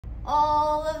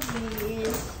all of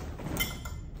these.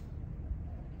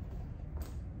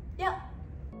 Yep.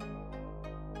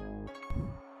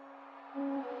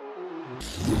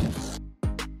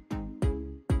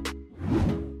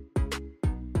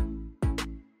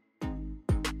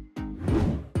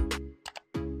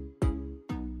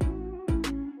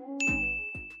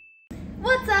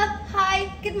 What's up?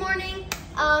 Hi, good morning.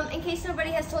 In case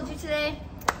nobody has told you today,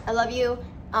 I love you.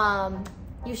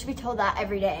 You should be told that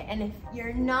every day. And if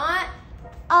you're not,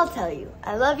 I'll tell you,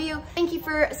 I love you. Thank you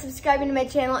for subscribing to my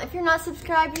channel. If you're not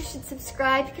subscribed, you should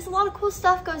subscribe because a lot of cool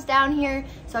stuff goes down here.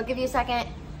 So I'll give you a second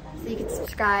so you can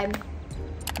subscribe.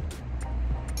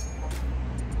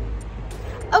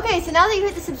 Okay, so now that you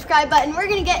hit the subscribe button, we're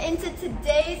gonna get into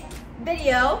today's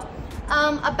video.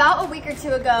 About a week or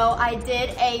two ago, I did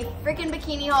a freaking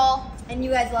bikini haul and you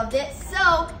guys loved it.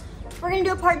 So we're gonna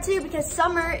do a part 2 because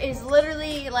summer is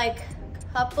literally like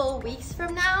a couple weeks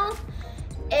from now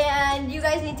and you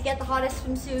guys need to get the hottest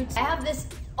swimsuits. I have this,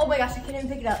 oh my gosh, I can't even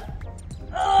pick it up.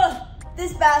 Ugh,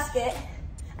 this basket.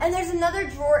 And there's another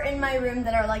drawer in my room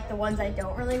that are like the ones I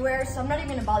don't really wear, so I'm not even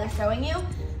gonna bother showing you.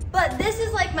 But this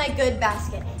is like my good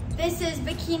basket. This is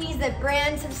bikinis that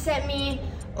brands have sent me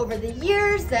over the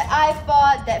years, that I've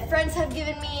bought, that friends have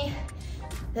given me,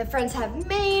 that friends have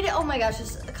made. Oh my gosh,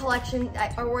 just a collection.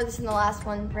 I wore this in the last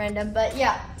one, random, but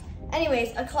yeah.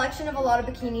 Anyways, a collection of a lot of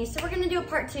bikinis. So we're gonna do a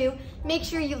part 2. Make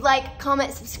sure you like,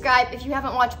 comment, subscribe. If you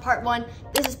haven't watched part 1,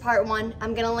 this is part 1.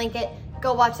 I'm gonna link it.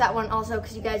 Go watch that one also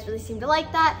because you guys really seem to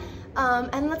like that.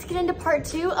 And let's get into part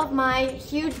 2 of my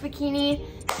huge bikini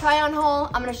try on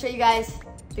haul. I'm gonna show you guys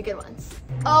the good ones.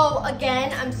 Oh,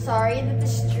 again, I'm sorry that the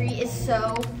street is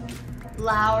so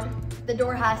loud. The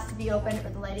door has to be open or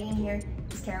the lighting in here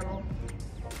is terrible.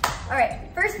 All right,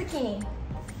 first bikini.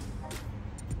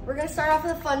 We're gonna start off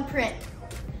with a fun print.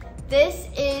 This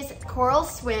is Coral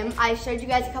Swim. I showed you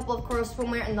guys a couple of Coral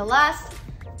Swimwear in the last,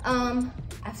 I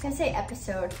was gonna say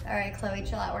episode. All right, Chloe,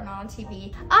 chill out, we're not on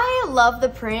TV. I love the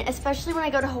print, especially when I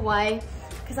go to Hawaii,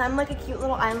 because I'm like a cute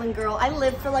little island girl. I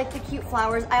live for like the cute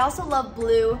flowers. I also love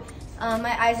blue.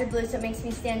 My eyes are blue, so it makes me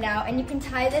stand out. And you can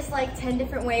tie this like 10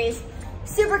 different ways.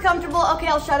 Super comfortable. Okay,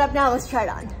 I'll shut up now, let's try it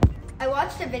on. I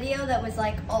watched a video that was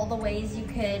like all the ways you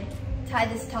could tie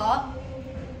this top,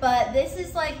 but this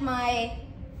is like my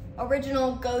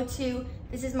original go-to.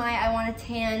 This is my I want a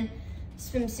tan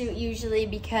swimsuit usually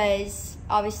because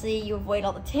obviously you avoid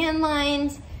all the tan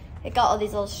lines. It got all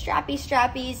these little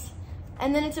strappies.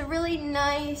 And then it's a really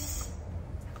nice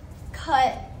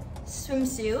cut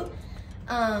swimsuit.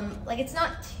 Like it's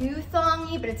not too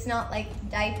thongy, but it's not like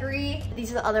diapery.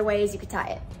 These are the other ways you could tie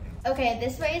it. Okay,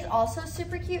 this way is also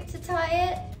super cute to tie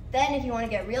it. Then if you want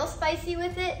to get real spicy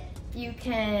with it, you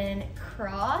can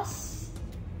cross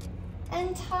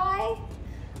and tie.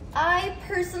 I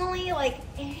personally like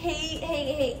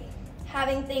hate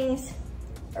having things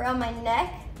around my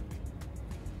neck.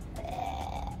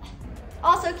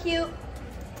 Also cute.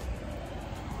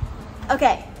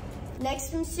 Okay,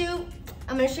 next swimsuit,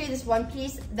 I'm gonna show you this one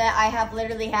piece that I have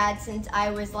literally had since I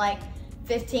was like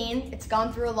 15. It's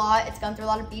gone through a lot. It's gone through a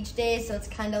lot of beach days, so it's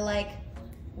kind of like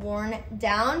worn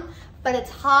down, but it's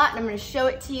hot and I'm gonna show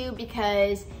it to you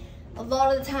because a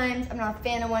lot of the times I'm not a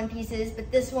fan of one pieces,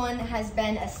 but this one has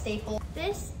been a staple.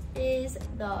 This is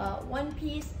the one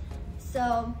piece.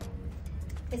 So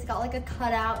it's got like a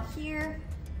cutout here.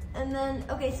 And then,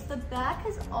 okay, so the back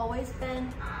has always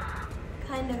been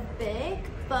kind of big,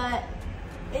 but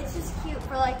it's just cute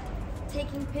for like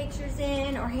taking pictures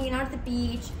in or hanging out at the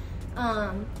beach.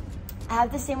 I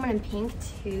have the same one in pink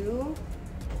too.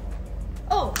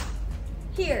 Oh,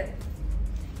 here.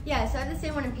 Yeah, so I have the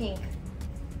same one in pink.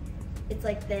 It's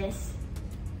like this,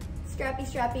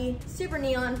 strappy, super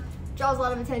neon, draws a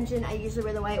lot of attention. I usually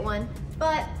wear the white one,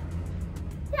 but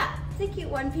yeah, it's a cute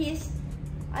one piece.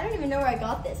 I don't even know where I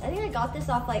got this. I think I got this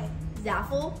off like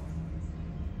Zaful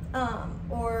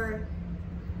or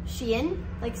Shein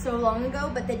like so long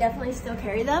ago, but they definitely still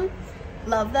carry them.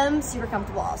 Love them, super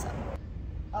comfortable also.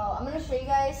 Oh, I'm gonna show you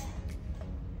guys,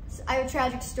 I have a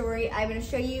tragic story. I'm gonna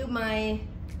show you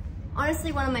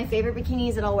honestly one of my favorite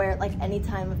bikinis that I'll wear like any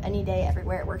time of any day,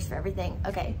 everywhere. It works for everything.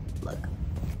 Okay, look.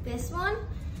 This one,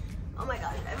 oh my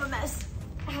gosh, I have a mess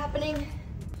happening.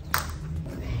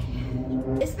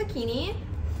 Okay. This bikini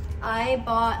I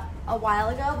bought a while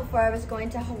ago before I was going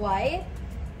to Hawaii,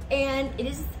 and it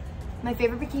is my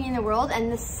favorite bikini in the world.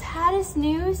 And the saddest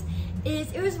news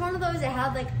is it was one of those that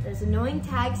had like those annoying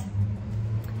tags.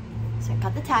 So I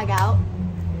cut the tag out,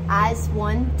 as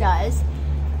one does.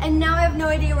 And now I have no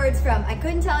idea where it's from. I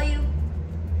couldn't tell you.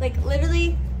 Like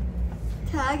literally,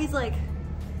 tag is like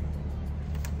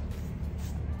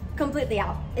completely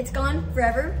out. It's gone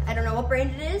forever. I don't know what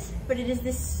brand it is, but it is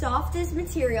the softest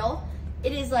material.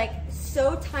 It is like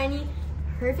so tiny,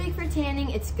 perfect for tanning.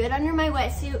 It's good under my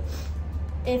wetsuit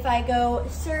if I go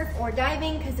surf or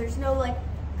diving because there's no like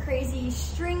crazy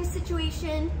string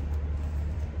situation.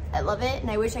 I love it, and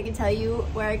I wish I could tell you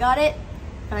where I got it,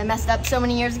 but I messed up so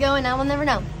many years ago and now we'll never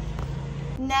know.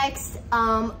 Next,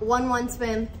 1-1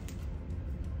 swim.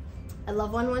 I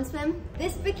love 1-1 swim.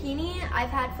 This bikini I've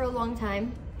had for a long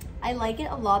time. I like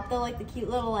it a lot though, like the cute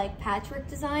little like patchwork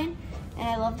design. And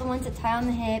I love the ones that tie on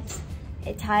the hips.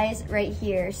 It ties right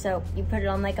here. So you put it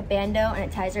on like a bandeau and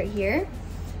it ties right here.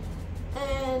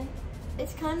 And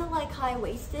it's kind of like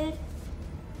high-waisted,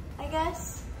 I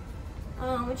guess.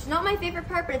 Which is not my favorite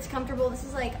part, but it's comfortable. This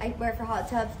is like, I wear it for hot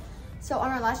tubs. So on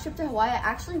our last trip to Hawaii, I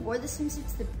actually wore this swimsuit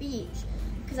to the beach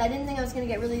because I didn't think I was gonna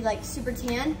get really like super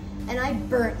tan, and I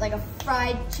burnt like a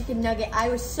fried chicken nugget. I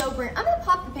was so burnt. I'm gonna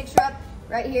pop the picture up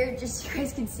right here just so you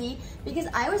guys can see, because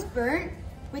I was burnt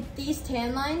with these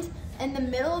tan lines, and the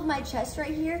middle of my chest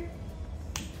right here,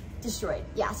 destroyed.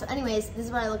 Yeah, so anyways, this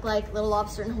is what I look like, little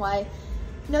lobster in Hawaii.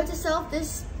 Note to self,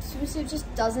 this swimsuit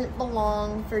just doesn't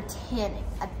belong for tanning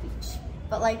at the beach,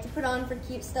 but like to put on for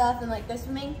cute stuff and like go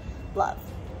swimming, love.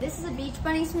 This is a Beach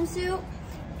Bunny swimsuit,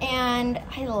 and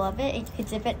I love it. You could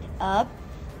zip it up.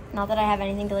 Not that I have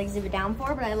anything to like zip it down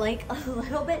for, but I like a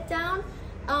little bit down.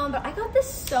 But I got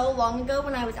this so long ago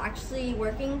when I was actually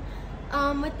working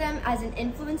with them as an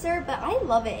influencer, but I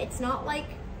love it. It's not like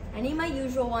any of my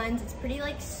usual ones. It's pretty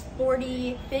like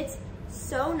sporty, fits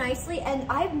so nicely, and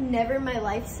I've never in my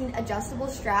life seen adjustable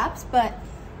straps, but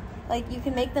like you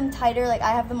can make them tighter. Like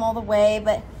I have them all the way,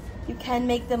 but you can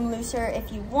make them looser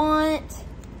if you want.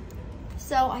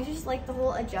 So I just like the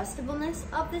whole adjustableness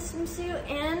of this swimsuit,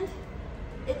 and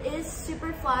it is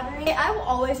super flattering. I will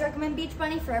always recommend Beach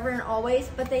Bunny, forever and always,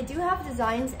 but they do have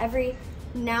designs every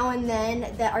now and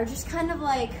then that are just kind of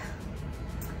like,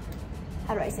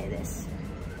 how do I say this?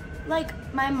 Like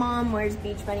my mom wears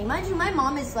Beach Bunny. Mind you, my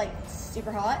mom is like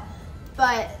super hot,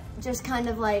 but just kind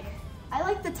of like, I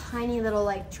like the tiny little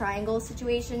like triangle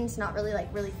situations, not really like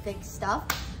really thick stuff,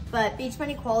 but Beach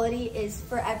Bunny quality is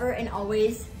forever and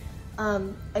always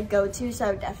a go-to, so I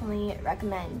would definitely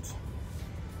recommend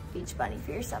Beach Bunny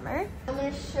for your summer. I'm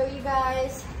gonna show you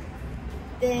guys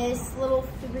this little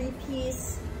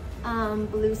 3-piece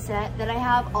blue set that I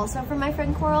have also from my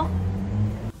friend Coral.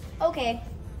 Okay,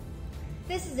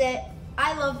 this is it.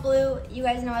 I love blue. You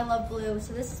guys know I love blue,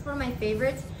 so this is one of my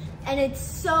favorites, and it's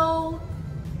so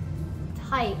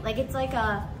tight. Like it's like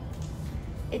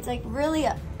really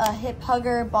a hip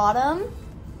hugger bottom,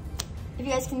 if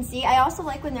you guys can see. I also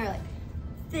like when they're like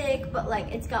thick, but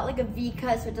like it's got like a V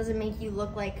cut so it doesn't make you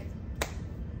look like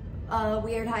a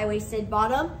weird high-waisted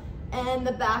bottom. And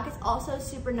the back is also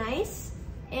super nice.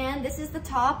 And this is the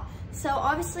top. So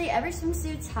obviously every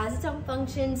swimsuit has its own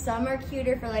function. Some are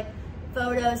cuter for like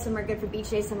photos, some are good for beach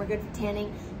days, some are good for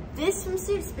tanning. This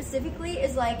swimsuit specifically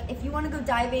is like if you want to go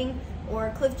diving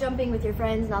or cliff jumping with your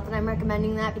friends, not that I'm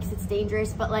recommending that because it's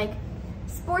dangerous, but like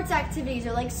sports activities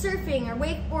or like surfing or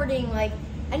wakeboarding, like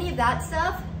any of that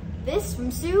stuff, this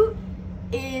swimsuit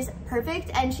is perfect.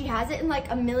 And she has it in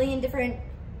like a million different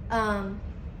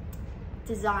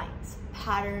designs,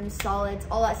 patterns, solids,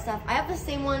 all that stuff. I have the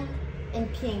same one in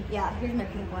pink. Yeah, here's my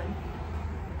pink one.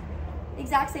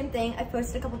 Exact same thing. I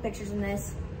posted a couple pictures in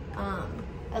this.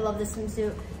 I love this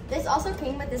swimsuit. This also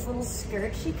came with this little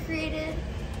skirt she created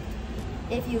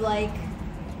if you like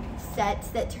sets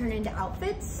that turn into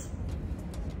outfits.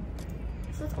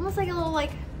 So it's almost like a little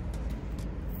like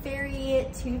fairy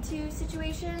tutu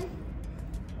situation.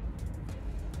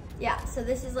 Yeah, so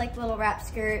this is like a little wrap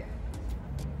skirt,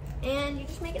 and you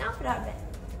just make an outfit out of it.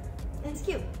 And it's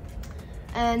cute.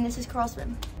 And this is Coral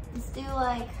Swim. Let's do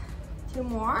like 2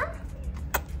 more.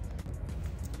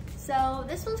 So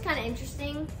this one's kind of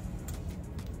interesting.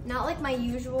 Not like my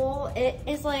usual. It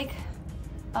is like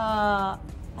a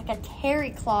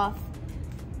terry cloth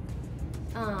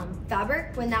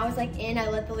fabric. When that was like in, I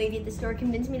let the lady at the store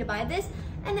convince me to buy this,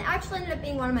 and it actually ended up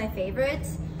being one of my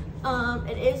favorites.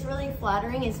 It is really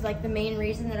flattering. It's like the main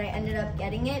reason that I ended up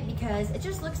getting it, because it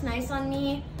just looks nice on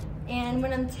me, and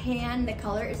when I'm tan, the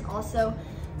color is also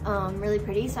really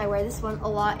pretty. So I wear this one a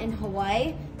lot in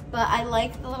Hawaii, but I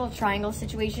like the little triangle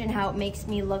situation, how it makes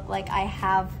me look like I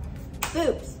have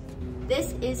boobs.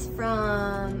 This is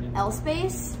from L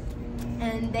Space,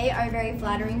 and they are very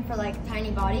flattering for like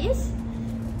tiny bodies.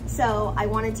 So I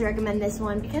wanted to recommend this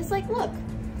one because like, look,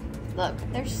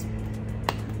 there's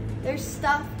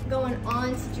stuff going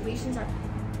on, situations are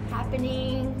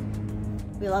happening.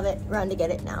 We love it, run to get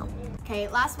it now. Okay,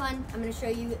 last one, I'm gonna show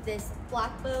you this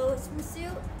black bow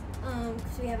swimsuit.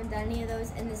 because we haven't done any of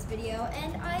those in this video,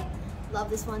 and I love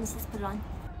this one, so let's put it on.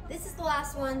 This is the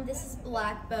last one. This is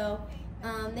Black Bow.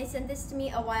 They sent this to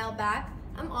me a while back.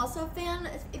 I'm also a fan.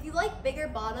 If you like bigger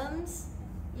bottoms,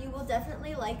 you will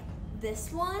definitely like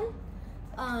this one,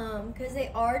 because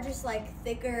they are just like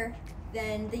thicker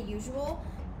than the usual,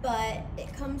 but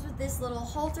it comes with this little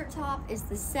halter top is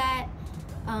the set,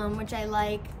 which I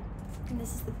like, and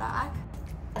this is the back.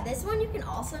 This one you can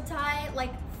also tie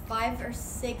like 5 or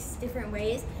 6 different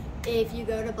ways. If you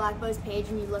go to Black Bow's page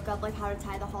and you look up like how to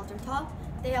tie the halter top,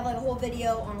 they have like a whole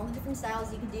video on all the different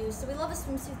styles you can do. So we love a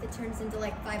swimsuit that turns into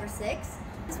like 5 or 6.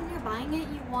 Because when you're buying it,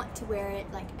 you want to wear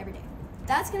it like every day.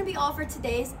 That's gonna be all for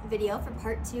today's video for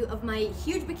part 2 of my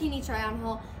huge bikini try on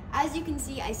haul. As you can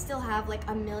see, I still have like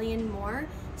a million more.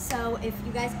 So if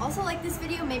you guys also like this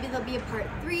video, maybe there'll be a part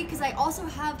 3, because I also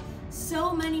have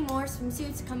so many more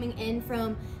swimsuits coming in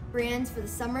from brands for the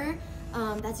summer.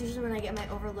 That's usually when I get my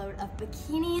overload of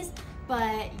bikinis.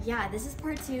 But yeah, this is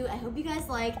part 2. I hope you guys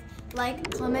liked.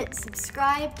 Like, comment,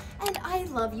 subscribe, and I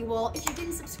love you all. If you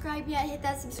didn't subscribe yet, hit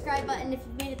that subscribe button. If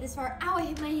you made it this far, ow, I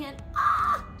hit my hand.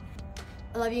 Ah!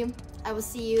 I love you. I will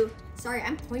see you. Sorry,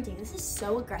 I'm pointing. This is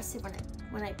so aggressive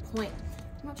when I point.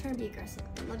 I'm not trying to be aggressive.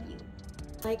 I love you.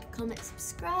 Like, comment,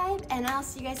 subscribe, and I'll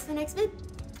see you guys in the next vid.